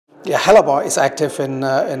Yeah, Helaba is active in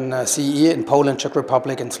CEE, in Poland, Czech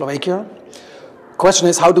Republic, and Slovakia. Question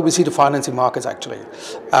is, how do we see the financing markets actually?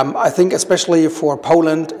 I think especially for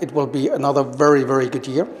Poland, it will be another very, very good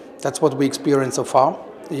year. That's what we experienced so far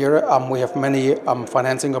here. We have many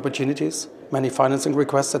financing opportunities, many financing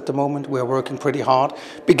requests at the moment. We are working pretty hard.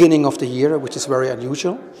 Beginning of the year, which is very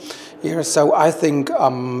unusual here. So I think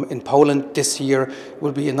in Poland this year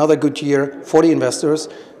will be another good year for the investors,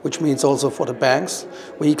 which means also for the banks.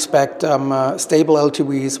 We expect stable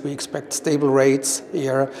LTVs, we expect stable rates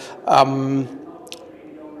here.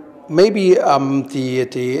 Maybe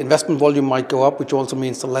the investment volume might go up, which also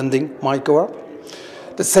means the lending might go up.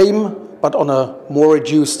 The same, but on a more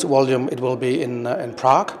reduced volume, it will be in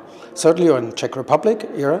Prague, certainly, or in Czech Republic,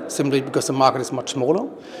 here, simply because the market is much smaller.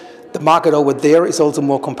 The market over there is also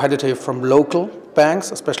more competitive from local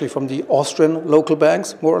banks, especially from the Austrian local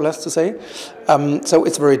banks, more or less to say. So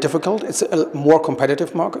it's very difficult. It's a more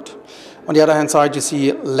competitive market. On the other hand side, you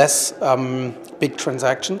see less big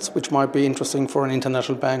transactions, which might be interesting for an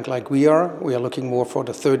international bank like we are. We are looking more for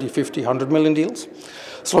the 30, 50, 100 million deals.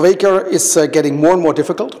 Slovakia is getting more and more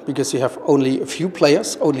difficult because you have only a few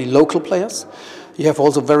players, only local players. You have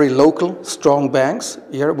also very local, strong banks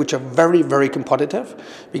here, which are very, very competitive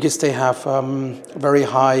because they have very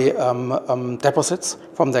high deposits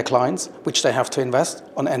from their clients, which they have to invest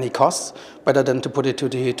on any costs, better than to put it to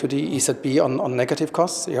the EZB on negative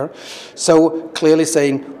costs here. So clearly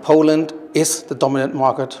saying Poland is the dominant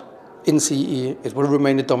market in CEE. It will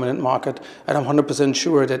remain a dominant market, and I'm 100%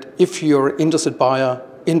 sure that if you're an interested buyer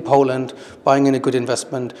in Poland, buying in a good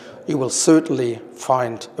investment, you will certainly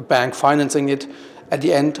find a bank financing it. At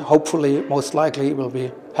the end, hopefully, most likely, it will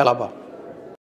be Helaba.